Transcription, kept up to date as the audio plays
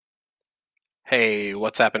Hey,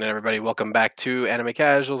 what's happening, everybody? Welcome back to Anime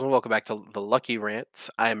Casuals and welcome back to the Lucky Rants.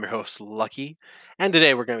 I am your host, Lucky, and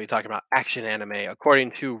today we're going to be talking about action anime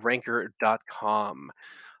according to Ranker.com.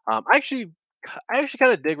 I actually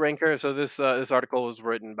kind of dig Ranker. So this article was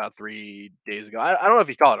written about 3 days ago. I don't know if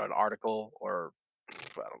you call it an article or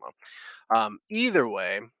I don't know. Either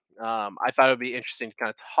way, I thought it would be interesting to kind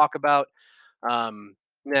of talk about. Um,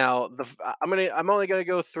 now I'm only gonna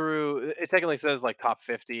go through. It technically says like top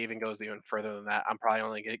 50, even goes even further than that. I'm probably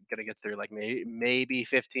only gonna get through like maybe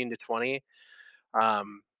 15 to 20.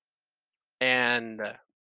 Um, and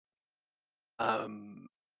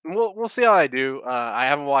we'll see how I do. I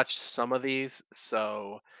haven't watched some of these,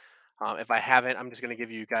 so if I haven't, I'm just gonna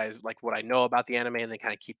give you guys like what I know about the anime and then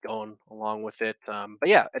kind of keep going along with it. But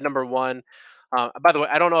yeah, at number one. By the way,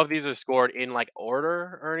 I don't know if these are scored in like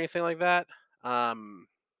order or anything like that. Um,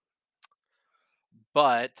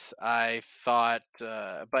 but I thought,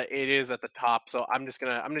 but it is at the top, so I'm just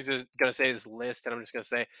gonna say this list, and I'm just gonna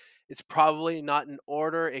say it's probably not in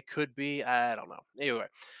order. It could be, I don't know. Anyway,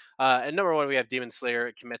 at number one we have Demon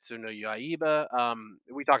Slayer Kimetsu no Yaiba.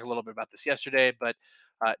 We talked a little bit about this yesterday, but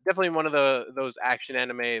definitely one of those action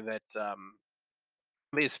anime that, I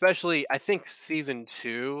mean, especially I think season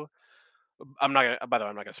two. I'm not gonna. By the way,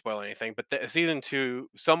 I'm not gonna spoil anything, but the season two,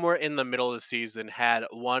 somewhere in the middle of the season, had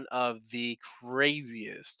one of the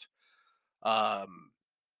craziest um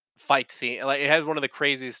fight scene. Like, it had one of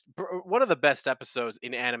the one of the best episodes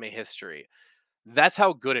in anime history. That's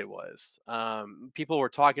how good it was. People were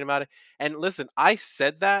talking about it, and listen, I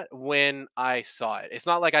said that when I saw it. It's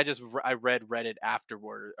not like I read Reddit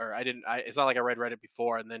afterward, or I didn't. It's not like I read Reddit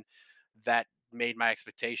before and then that made my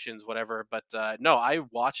expectations whatever. But no, I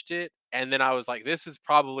watched it and then I was like, this is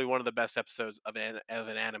probably one of the best episodes of an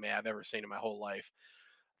anime I've ever seen in my whole life.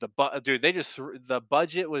 Dude, the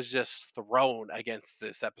budget was just thrown against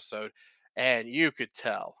this episode, and you could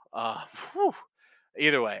tell. Whew.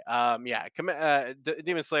 Either way, yeah,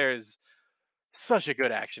 Demon Slayer is such a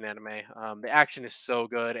good action anime. The action is so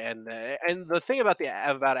good, and the thing about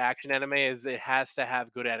about action anime is it has to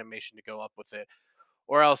have good animation to go up with it,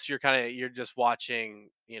 or else you're just watching,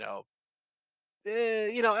 I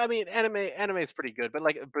mean, anime is pretty good, but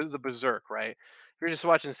like the Berserk, right? If you're just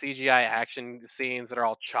watching CGI action scenes that are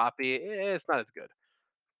all choppy, it's not as good.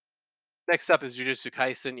 Next up is Jujutsu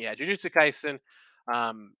Kaisen. Yeah, Jujutsu Kaisen.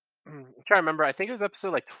 I'm trying to remember. I think it was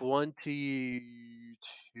episode like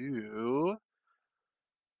 22.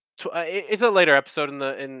 It's a later episode in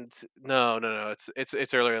the in. No, no, no.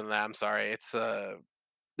 It's earlier than that. I'm sorry.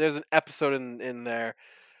 There's an episode in there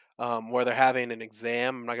where they're having an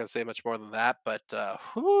exam. I'm not gonna say much more than that, but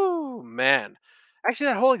whoo, man. Actually,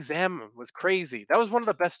 that whole exam was crazy. That was one of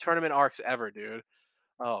the best tournament arcs ever, dude.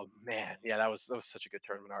 Oh man, yeah, that was such a good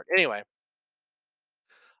tournament arc. Anyway,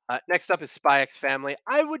 next up is Spy X Family.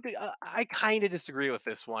 I kind of disagree with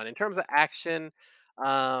this one in terms of action.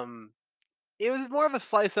 Um, it was more of a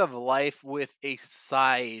slice of life with a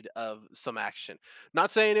side of some action.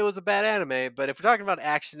 Not saying it was a bad anime, but if we're talking about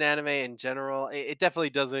action anime in general, it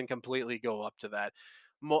definitely doesn't completely go up to that.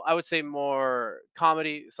 I would say more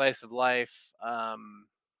comedy, slice of life.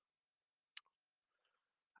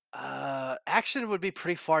 Action would be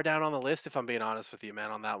pretty far down on the list if I'm being honest with you,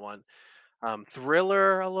 man, on that one.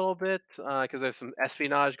 Thriller a little bit because there's some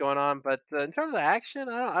espionage going on, but in terms of action,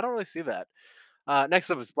 I don't really see that.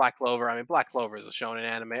 Next up is Black Clover. I mean, Black Clover is a shonen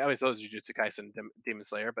anime. I mean, so is Jujutsu Kaisen and Demon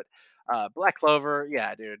Slayer, but Black Clover,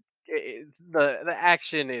 yeah, dude, the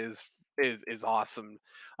action is awesome.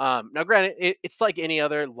 Now, granted, it's like any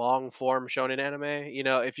other long form shonen anime.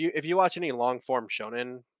 If you watch any long form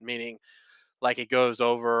shonen, meaning like it goes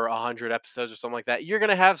over 100 episodes or something like that, you're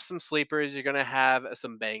gonna have some sleepers, you're gonna have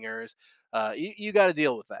some bangers. You got to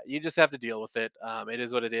deal with that. You just have to deal with it. It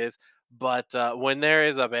is what it is. But when there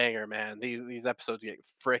is a banger, man, these episodes get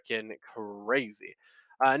freaking crazy.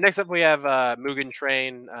 Next up, we have Mugen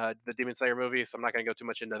Train, the Demon Slayer movie. So I'm not gonna go too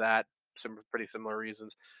much into that. Some pretty similar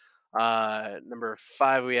reasons. Number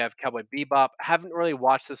five, we have Cowboy Bebop. Haven't really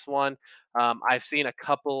watched this one. I've seen maybe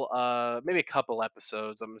a couple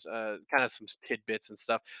episodes. Kind of some tidbits and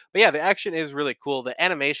stuff. But yeah, the action is really cool. The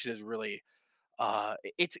animation is really,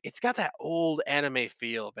 it's got that old anime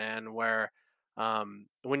feel, man. Where,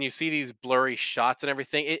 when you see these blurry shots and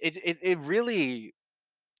everything, it really,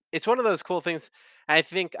 it's one of those cool things. I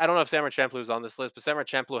don't know if Samurai Champloo is on this list, but Samurai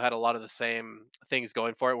Champloo had a lot of the same things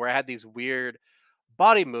going for it, where it had these weird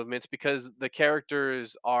body movements because the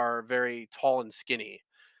characters are very tall and skinny.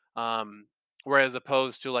 Um, Whereas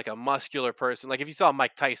opposed to like a muscular person, like if you saw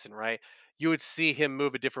Mike Tyson, right, you would see him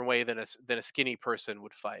move a different way than than a skinny person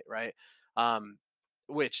would fight, right? Um,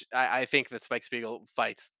 which I think that Spike Spiegel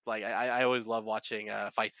fights like I always love watching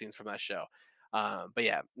fight scenes from that show. But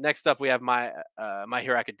yeah, next up we have My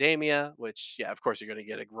Hero Academia, which yeah, of course you're gonna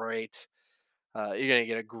get a great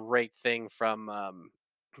thing from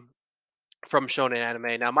shonen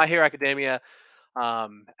anime. Now, My Hero Academia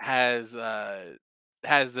um, has uh,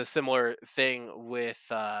 has a similar thing with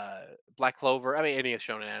Black Clover. I mean, any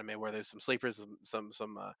shonen anime where there's some sleepers, some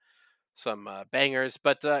bangers.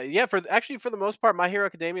 But yeah, for the most part, My Hero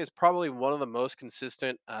Academia is probably one of the most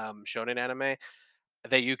consistent shonen anime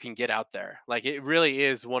that you can get out there. Like it really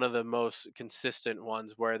is one of the most consistent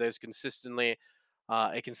ones where it consistently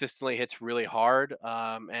hits really hard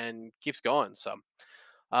and keeps going. So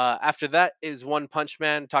after that is One Punch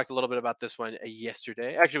Man. Talked a little bit about this one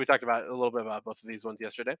yesterday. Actually, we talked about a little bit about both of these ones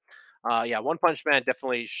yesterday. Yeah, One Punch Man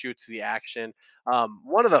definitely shoots the action.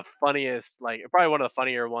 One of the funniest, like probably one of the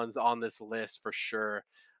funnier ones on this list for sure.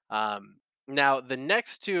 Um, Now, the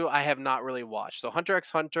next two I have not really watched. So Hunter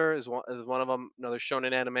x Hunter is one of them. Another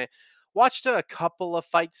shonen anime. Watched a couple of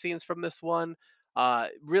fight scenes from this one.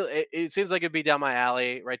 Really, it seems like it'd be down my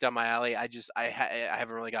alley, right down my alley. I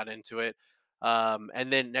haven't really got into it.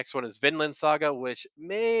 And then next one is Vinland Saga, which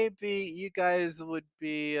maybe you guys would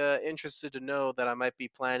be interested to know that I might be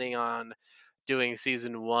planning on doing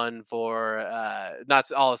season one for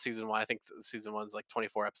not all of season one. I think season one's like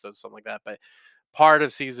 24 episodes, something like that, but part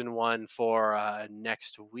of season one for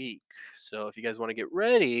next week. So if you guys want to get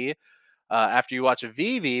ready after you watch a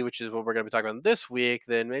Vivi, which is what we're going to be talking about this week,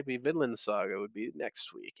 then maybe Vinland Saga would be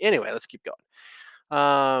next week. Anyway, let's keep going.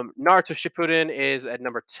 Naruto Shippuden is at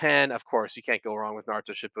number 10. Of course, you can't go wrong with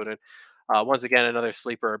Naruto Shippuden. Once again, another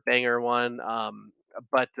sleeper banger one.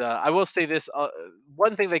 But I will say this: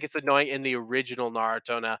 one thing that gets annoying in the original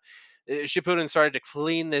Naruto now, Shippuden started to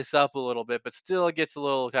clean this up a little bit, but still it gets a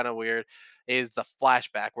little kind of weird. Is the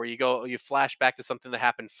flashback where you flash back to something that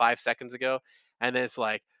happened 5 seconds ago, and then it's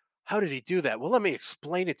like, how did he do that? Well, let me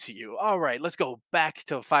explain it to you. All right, let's go back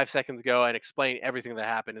to 5 seconds ago and explain everything that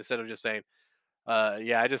happened instead of just saying,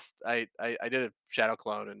 yeah, I did a shadow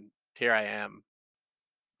clone, and here I am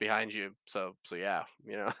behind you. So yeah,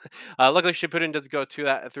 you know. Luckily, Shippuden doesn't go to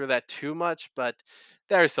that through that too much, but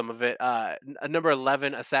there's some of it. Number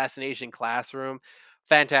 11, Assassination Classroom,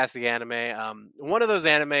 fantastic anime. One of those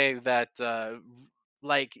anime that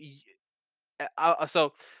like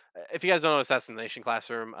so if you guys don't know Assassination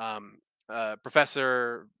Classroom,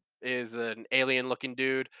 Professor is an alien looking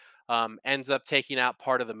dude. Ends up taking out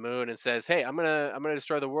part of the moon and says, "Hey, I'm gonna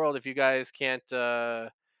destroy the world if you guys can't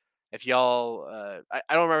if y'all I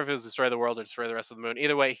don't remember if it was destroy the world or destroy the rest of the moon.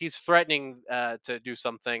 Either way, he's threatening to do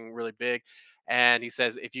something really big, and he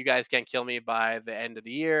says, if you guys can't kill me by the end of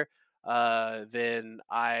the year, then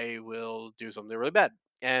I will do something really bad.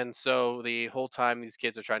 And so the whole time these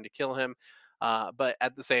kids are trying to kill him, but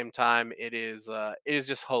at the same time it is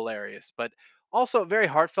just hilarious, but also very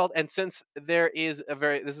heartfelt. And since there is a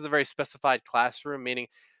very this is a very specified classroom, meaning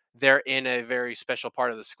they're in a very special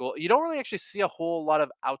part of the school. You don't really actually see a whole lot of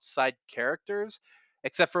outside characters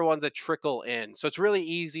except for ones that trickle in. So it's really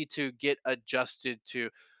easy to get adjusted to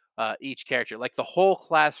each character. Like the whole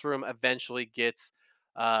class eventually gets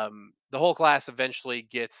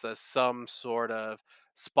some sort of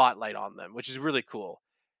spotlight on them, which is really cool.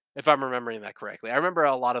 If I'm remembering that correctly, I remember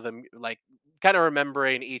a lot of them like kind of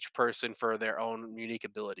remembering each person for their own unique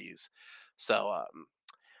abilities. So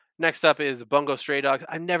next up is Bungo Stray Dogs.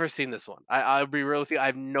 I've never seen this one. I'll be real with you. I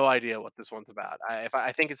have no idea what this one's about.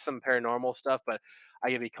 I think it's some paranormal stuff, but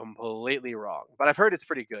I could be completely wrong. But I've heard it's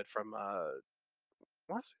pretty good from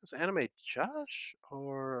was it Anime Josh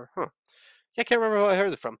or huh? Yeah, I can't remember who I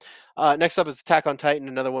heard it from. Next up is Attack on Titan,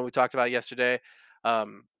 another one we talked about yesterday.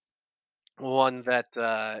 Um, One that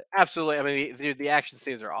absolutely. I mean, the action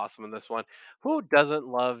scenes are awesome in this one. Who doesn't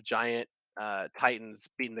love giant titans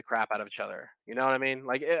beating the crap out of each other? You know what I mean?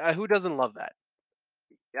 Like, who doesn't love that?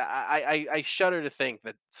 Yeah, I shudder to think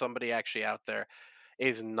that somebody actually out there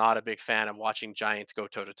is not a big fan of watching giants go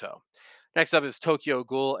toe to toe. Next up is Tokyo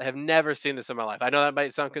Ghoul. I have never seen this in my life. I know that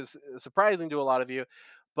might sound surprising to a lot of you,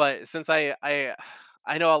 but since I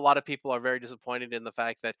know a lot of people are very disappointed in the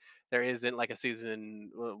fact that there isn't like a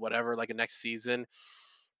season whatever, like a next season.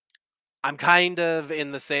 I'm kind of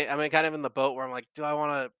in the same. I'm kind of in the boat where I'm like, do I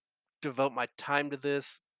want to devote my time to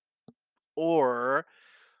this, or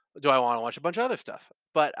do I want to watch a bunch of other stuff?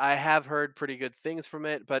 But I have heard pretty good things from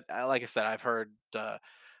it. But like I said, I've heard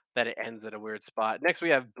that it ends at a weird spot. Next, we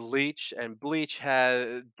have Bleach, and Bleach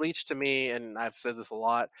to me, and I've said this a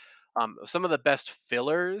lot. Some of the best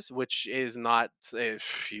fillers, which is not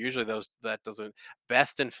usually those that doesn't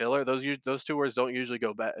best and filler. Those two words don't usually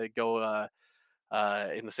go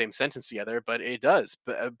in the same sentence together, but it does.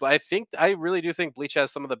 But I think I really do think Bleach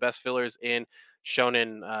has some of the best fillers in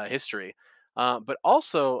shonen history. But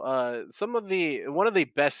also some of the one of the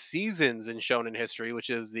best seasons in shonen history, which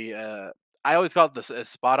is the I always call it the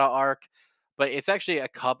Espada arc, but it's actually a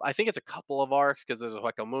couple. I think it's a couple of arcs because there's a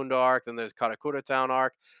Huecamundo arc, then there's Karakura Town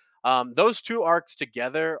arc. Those two arcs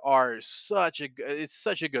together are it's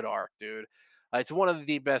such a good arc, dude. It's one of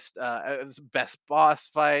the best boss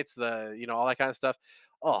fights, the all that kind of stuff.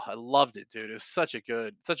 Oh, I loved it, dude. It was such a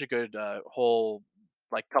good whole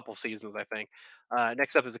like couple seasons, I think.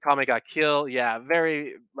 Next up is Akame got Kill. Yeah,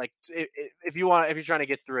 very like if you're trying to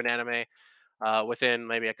get through an anime within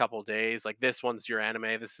maybe a couple days, like this one's your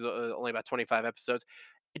anime. This is only about 25 episodes.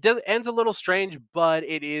 It does ends a little strange, but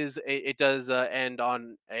it does end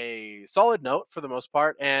on a solid note for the most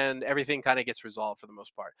part, and everything kind of gets resolved for the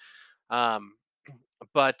most part. Um,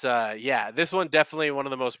 but yeah, this one definitely one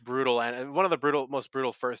of the most brutal and one of the most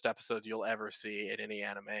brutal first episodes you'll ever see in any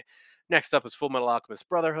anime. Next up is Full Metal Alchemist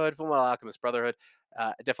Brotherhood. Full Metal Alchemist Brotherhood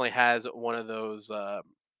definitely has one of those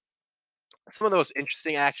some of those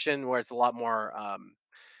interesting action where it's a lot more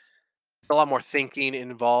thinking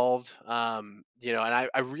involved. And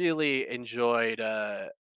I really enjoyed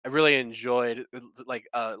like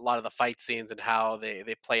a lot of the fight scenes and how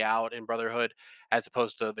they play out in Brotherhood as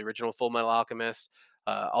opposed to the original Full Metal Alchemist.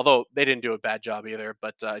 Although they didn't do a bad job either,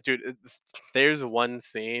 but dude, there's one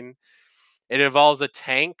scene. It involves a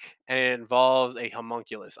tank and it involves a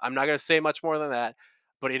homunculus. I'm not gonna say much more than that,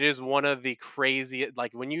 but it is one of the crazy.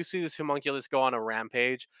 Like when you see this homunculus go on a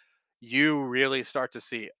rampage, you really start to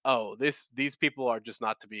see, oh, these people are just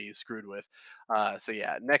not to be screwed with. So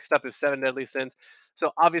yeah, next up is Seven Deadly Sins.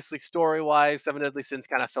 So obviously, story wise, Seven Deadly Sins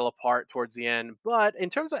kind of fell apart towards the end, but in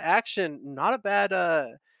terms of action, not bad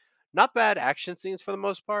action scenes for the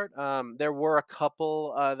most part. There were a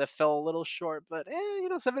couple that fell a little short, but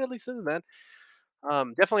Seven Deadly Sins, man.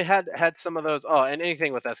 Definitely had some of those. Oh, and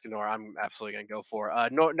anything with Escanor, I'm absolutely gonna go for.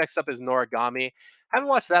 Next up is Noragami. Haven't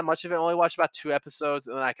watched that much of it. Only watched about 2 episodes,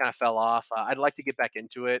 and then I kind of fell off. I'd like to get back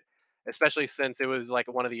into it, especially since it was like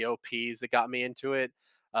one of the OPs that got me into it.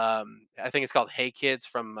 I think it's called Hey Kids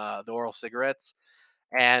from the Oral Cigarettes.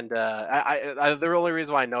 And the only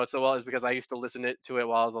reason why I know it so well is because I used to to it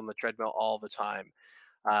while I was on the treadmill all the time.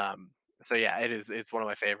 Um, so yeah, it's one of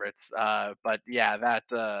my favorites. But yeah, that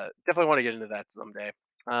definitely want to get into that someday.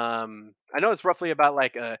 I know it's roughly about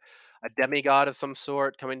like a demigod of some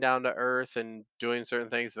sort coming down to Earth and doing certain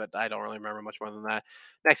things, but I don't really remember much more than that.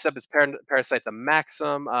 Next up is Parasite the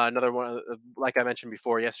Maxim, another one, like I mentioned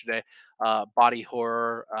before yesterday, body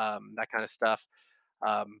horror, that kind of stuff.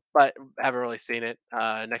 But haven't really seen it.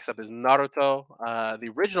 Next up is Naruto, the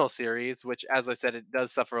original series, which, as I said, it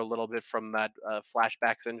does suffer a little bit from that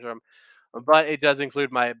flashback syndrome, but it does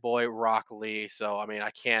include my boy Rock Lee. So I mean, I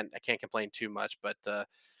can't complain too much. But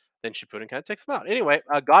then Shippuden kind of takes him out. Anyway,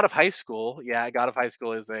 God of High School, yeah, God of High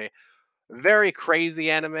School is a very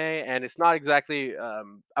crazy anime, and it's not exactly.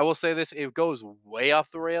 I will say this: it goes way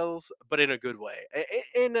off the rails, but in a good way.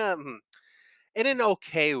 In an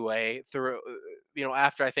okay way through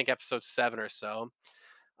after I think episode 7 or so.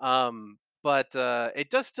 But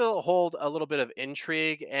it does still hold a little bit of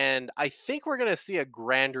intrigue, and I think we're gonna see it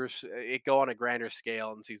go on a grander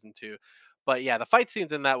scale in season 2. But yeah, the fight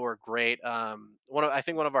scenes in that were great. I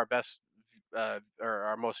think one of our best or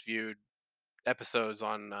our most viewed episodes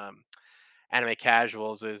on Anime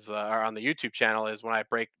Casuals or on the YouTube channel is when I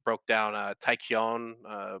broke down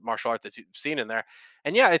Taekyon martial art that you've seen in there,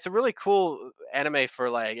 and yeah, it's a really cool anime for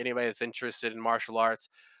like anybody that's interested in martial arts.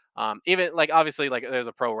 Even like obviously like there's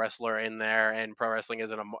a pro wrestler in there, and pro wrestling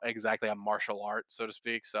isn't exactly a martial art, so to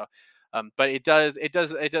speak. So, but it does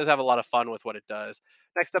have a lot of fun with what it does.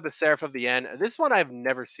 Next up is Seraph of the End. This one I've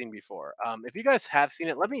never seen before. If you guys have seen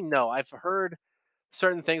it, let me know. I've heard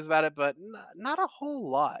certain things about it, but not a whole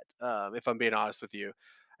lot. If I'm being honest with you,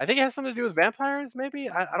 I think it has something to do with vampires. Maybe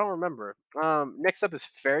I don't remember. Next up is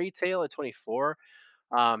Fairy Tale at 24.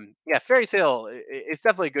 Yeah, Fairy Tale. It's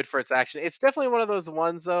definitely good for its action. It's definitely one of those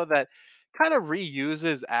ones though that kind of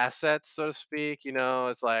reuses assets, so to speak.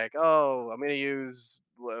 It's like, oh, I'm gonna use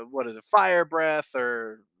what is it, fire breath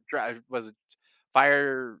or was it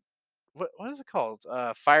fire what is it called?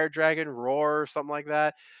 Fire Dragon Roar or something like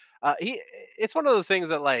that. It's one of those things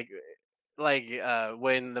that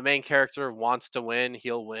when the main character wants to win,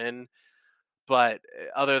 he'll win. But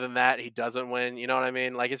other than that, he doesn't win. You know what I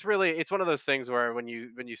mean? Like it's one of those things where when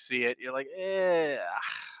you see it, you're like,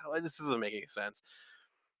 this doesn't make any sense.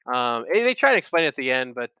 They try to explain it at the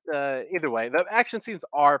end, but either way, the action scenes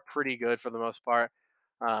are pretty good for the most part.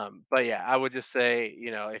 But yeah, I would just say,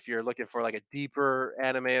 if you're looking for like a deeper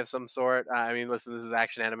anime of some sort, I mean, listen, this is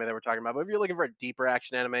action anime that we're talking about, but if you're looking for a deeper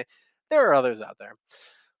action anime, there are others out there.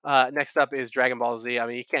 Next up is Dragon Ball Z. I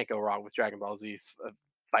mean, you can't go wrong with Dragon Ball Z's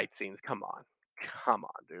fight scenes. Come on,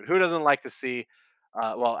 dude. Who doesn't like to see?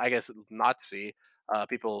 Well, I guess not see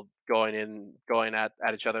people going at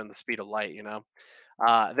each other in the speed of light.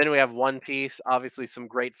 Then we have One Piece. Obviously, some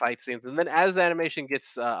great fight scenes, and then as the animation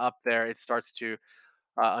gets up there, it starts to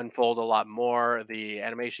unfold a lot more. The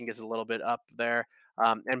animation gets a little bit up there.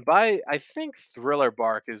 And by I think Thriller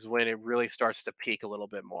Bark is when it really starts to peak a little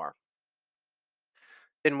bit more.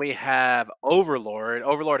 Then we have Overlord.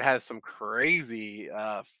 Overlord has some crazy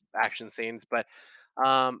action scenes, but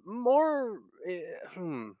more.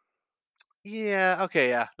 Yeah. Okay.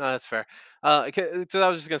 Yeah. No, that's fair. So I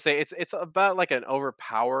was just gonna say it's about like an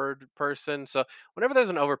overpowered person. So whenever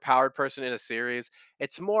there's an overpowered person in a series,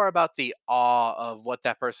 it's more about the awe of what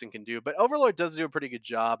that person can do. But Overlord does do a pretty good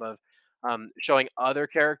job of showing other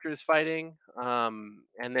characters fighting,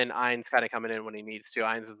 and then Ainz kind of coming in when he needs to.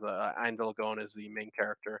 Ainz Elgon is the main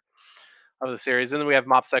character of the series, and then we have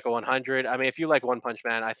Mob Psycho 100. I mean, if you like One Punch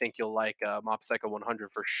Man, I think you'll like Mob Psycho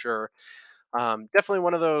 100 for sure. Definitely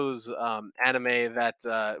one of those anime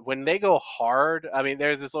that when they go hard, I mean,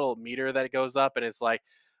 there's this little meter that goes up, and it's like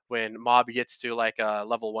when Mob gets to like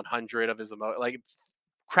level 100 of his like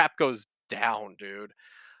crap goes down, dude.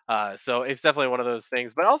 So it's definitely one of those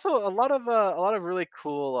things, but also a lot of really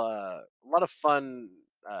cool, a lot of fun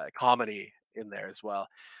comedy in there as well.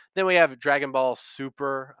 Then we have Dragon Ball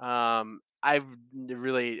Super.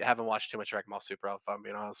 Really haven't watched too much Dragon Ball Super, if I'm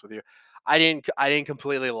being honest with you. I didn't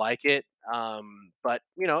completely like it, but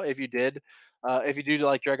if you did, if you do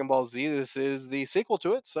like Dragon Ball Z, this is the sequel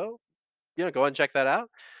to it, so go ahead and check that out.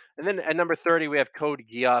 And then at number 30, we have Code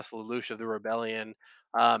Geass, Lelouch of the Rebellion.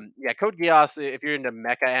 Yeah, Code Geass, if you're into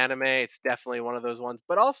mecha anime, it's definitely one of those ones,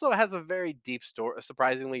 but also has a very deep story, a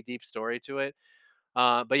surprisingly deep story to it.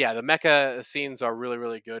 But yeah, the mecha scenes are really,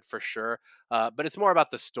 really good for sure. But it's more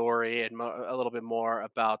about the story and a little bit more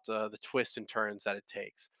about the twists and turns that it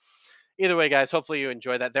takes. Either way, guys, hopefully you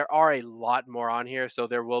enjoy that. There are a lot more on here, so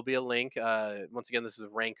there will be a link. Once again, this is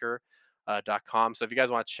ranker. .com. So if you guys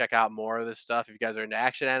want to check out more of this stuff, if you guys are into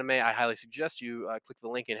action anime, I highly suggest you click the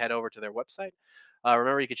link and head over to their website.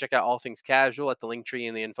 Remember, you can check out all things casual at the link tree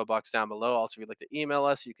in the info box down below. Also, if you'd like to email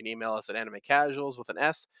us, you can email us at animecasuals with an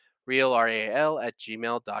S real RAL at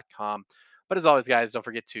gmail.com. But as always, guys, don't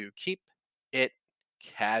forget to keep it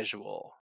casual.